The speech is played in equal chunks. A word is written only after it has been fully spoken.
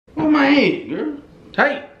Dang, girl.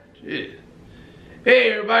 Tight. Shit.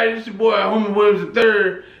 Hey, everybody. This is your boy, Homie Williams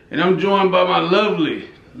III, and I'm joined by my lovely,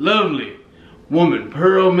 lovely woman,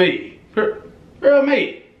 Pearl May. Pearl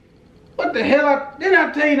May. What the hell? Didn't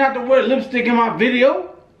I tell you not to wear lipstick in my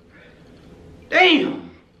video?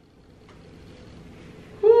 Damn.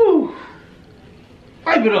 Whew.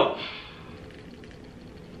 Wipe it off.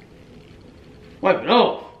 Wipe it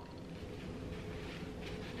off.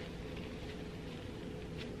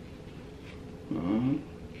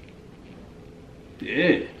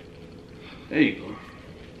 Yeah. There you go.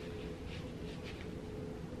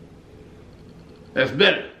 That's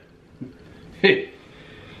better. Hey.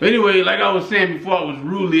 Anyway, like I was saying before I was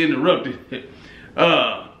rudely interrupted,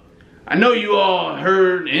 I know you all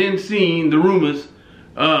heard and seen the rumors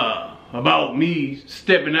about me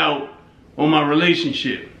stepping out on my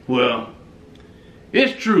relationship. Well,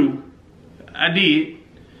 it's true. I did.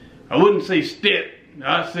 I wouldn't say step.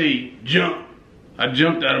 I'd say jump. I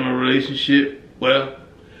jumped out of my relationship. Well,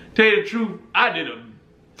 tell you the truth, I did a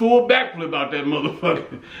full backflip out that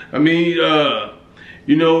motherfucker. I mean,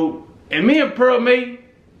 you know, and me and Pearl May,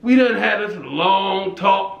 we done had us a long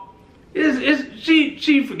talk.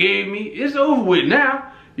 She forgave me. It's over with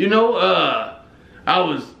now. You know, I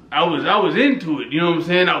was into it. You know what I'm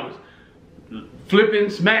saying? I was flipping,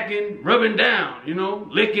 smacking, rubbing down. You know,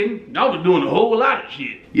 licking. I was doing a whole lot of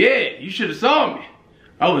shit. Yeah, you should have saw me.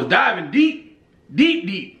 I was diving deep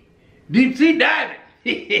sea diving.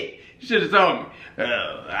 You should have saw me.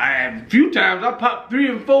 A few times I popped 3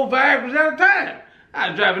 and 4 Viagra's at a time. I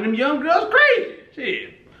was driving them young girls crazy.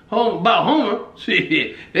 Shit. About Homer,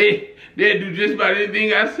 shit, they do just about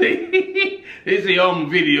anything I say. They say all my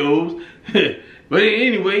videos. But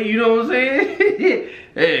anyway, you know what I'm saying?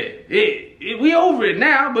 We over it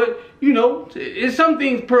now, but you know, it's some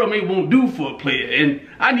things Pearl May won't do for a player, and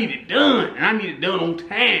I need it done, and I need it done on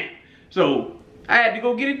time. So I had to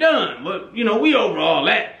go get it done. But you know, we over all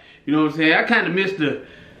that. You know what I'm saying? I kind of missed the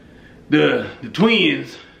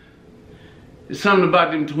twins. There's something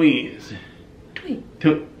about them twins.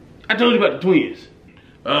 I told you about the twins.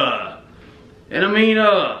 And I mean,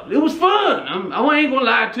 it was fun. I ain't gonna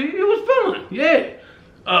lie to you. It was fun. Yeah.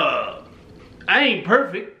 I ain't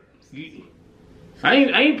perfect. I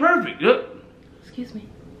ain't perfect. Excuse me.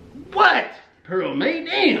 What? Pearl May,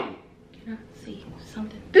 damn. Can I see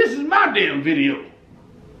something? This is my damn video.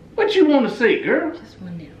 What you want to say, girl? Just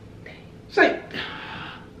one little thing. Say.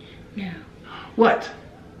 Now. What?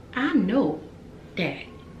 I know that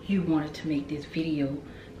you wanted to make this video,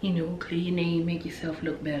 you know, clear your name, make yourself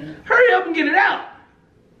look better. Hurry up and get it out.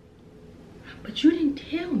 But you didn't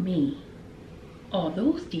tell me all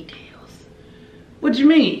those details. What you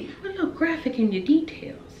mean? A little graphic in your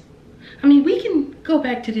details. I mean, we can go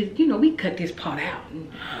back to this, you know, we cut this part out.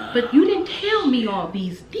 But you didn't tell me all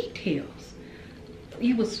these details.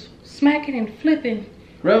 You was smacking and flipping.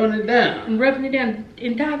 Rubbing it down. And rubbing it down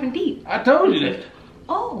and diving deep. I told you that.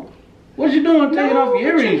 Oh. What you doing taking off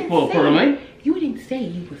your earrings for, Pearl May? You didn't say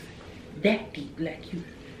you was that deep, like you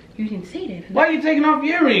didn't say that. Why you taking off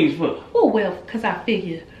your earrings for? Oh, well, because I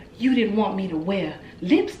figured you didn't want me to wear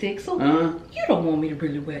lipstick, so you don't want me to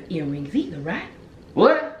really wear earrings either, right?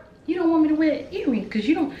 What? You don't want me to wear earrings because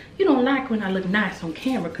you don't like when I look nice on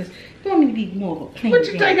camera, because you want me to be more of a plain. What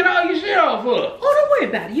you taking all your shit off for? Oh, don't worry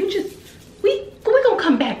about it. You just, we're going to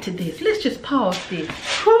come back to this. Let's just pause this.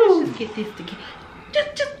 Let's just get this together.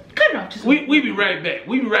 Just cut it off. Just we be right back.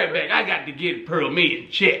 We be right back. I got to get Pearl May in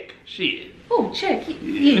check. Shit. Oh, check.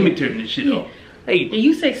 Yeah. Let me turn this shit off. Hey. And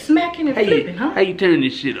you say smacking and flipping, huh? How you turn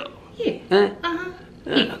this shit off? Yeah. Huh?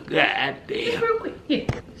 Yeah. God damn. Just real quick. Yeah.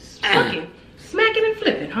 Smacking and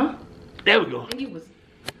flipping, huh? There we go. And you was.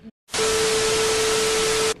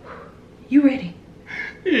 You ready?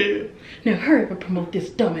 Yeah. Now hurry up and promote this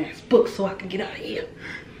dumbass book so I can get out of here.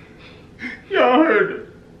 Y'all heard it.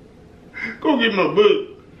 Go get my book.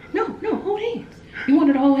 No, hold hands. You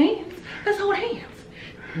wanted to hold hands? Let's hold hands.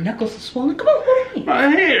 Knuckles are swollen. Come on, hold hands. My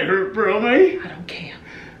head hurt, Pearl May. I don't care.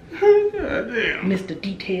 God damn. Mr.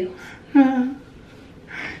 Details.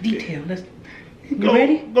 Detail. You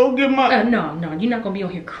ready? Go get my... No, you're not going to be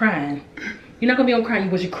on here crying. You're not going to be on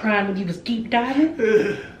crying. Was you crying when you was deep diving?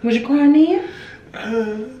 Was you crying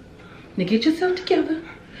then? Now get yourself together.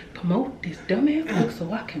 Promote this dumbass book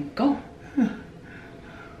so I can go.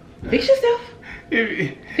 Fix yourself.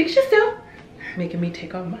 Fix yourself. Making me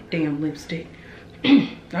take off my damn lipstick.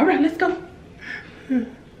 All right, let's go.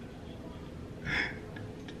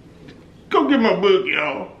 Go get my book,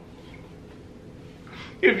 y'all.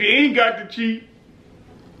 If you ain't got the cheat,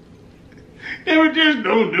 then just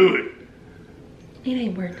don't do it. It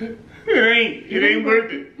ain't worth it. It ain't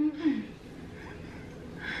worth it. Mm-mm.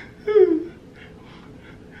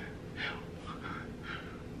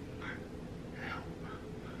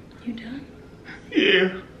 You done?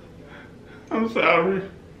 Yeah. I'm sorry.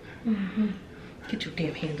 Get your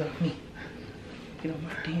damn hands off me. Get on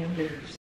my damn nerves.